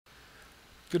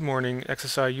Good morning,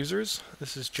 XSI users.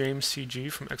 This is James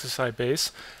CG from XSI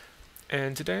Base,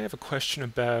 and today I have a question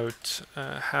about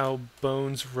how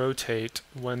bones rotate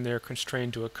when they're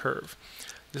constrained to a curve.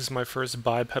 This is my first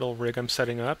bipedal rig I'm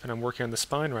setting up, and I'm working on the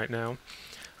spine right now.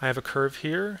 I have a curve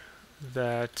here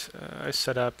that I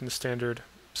set up in the standard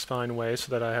spine way so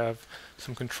that I have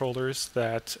some controllers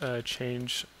that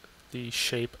change the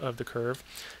shape of the curve,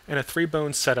 and a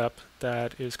 3-bone setup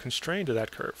that is constrained to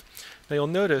that curve. Now you'll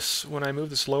notice when I move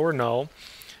this lower null,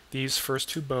 these first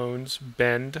 2 bones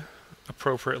bend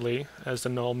appropriately as the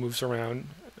null moves around,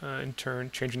 in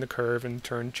turn changing the curve, in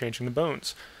turn changing the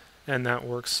bones. And that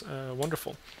works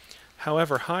wonderful.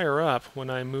 However, higher up, when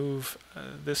I move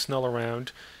this null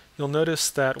around, you'll notice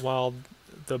that while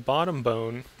the bottom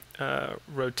bone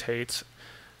rotates,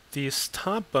 this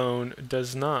top bone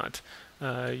does not.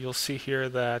 You'll see here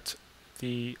that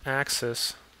the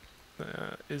axis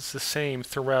is the same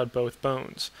throughout both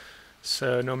bones.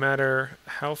 So no matter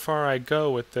how far I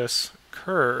go with this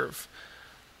curve,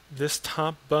 this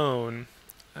top bone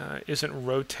isn't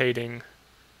rotating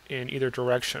in either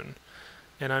direction.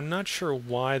 And I'm not sure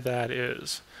why that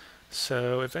is.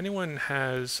 So if anyone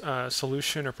has a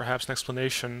solution or perhaps an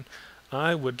explanation,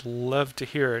 I would love to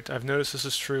hear it. I've noticed this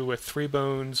is true with 3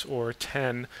 bones or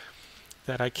 10,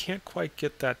 that I can't quite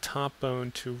get that top bone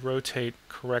to rotate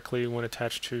correctly when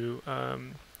attached to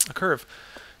a curve.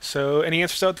 So any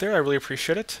answers out there, I really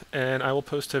appreciate it, and I will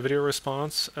post a video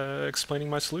response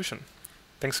explaining my solution.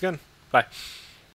 Thanks again. Bye.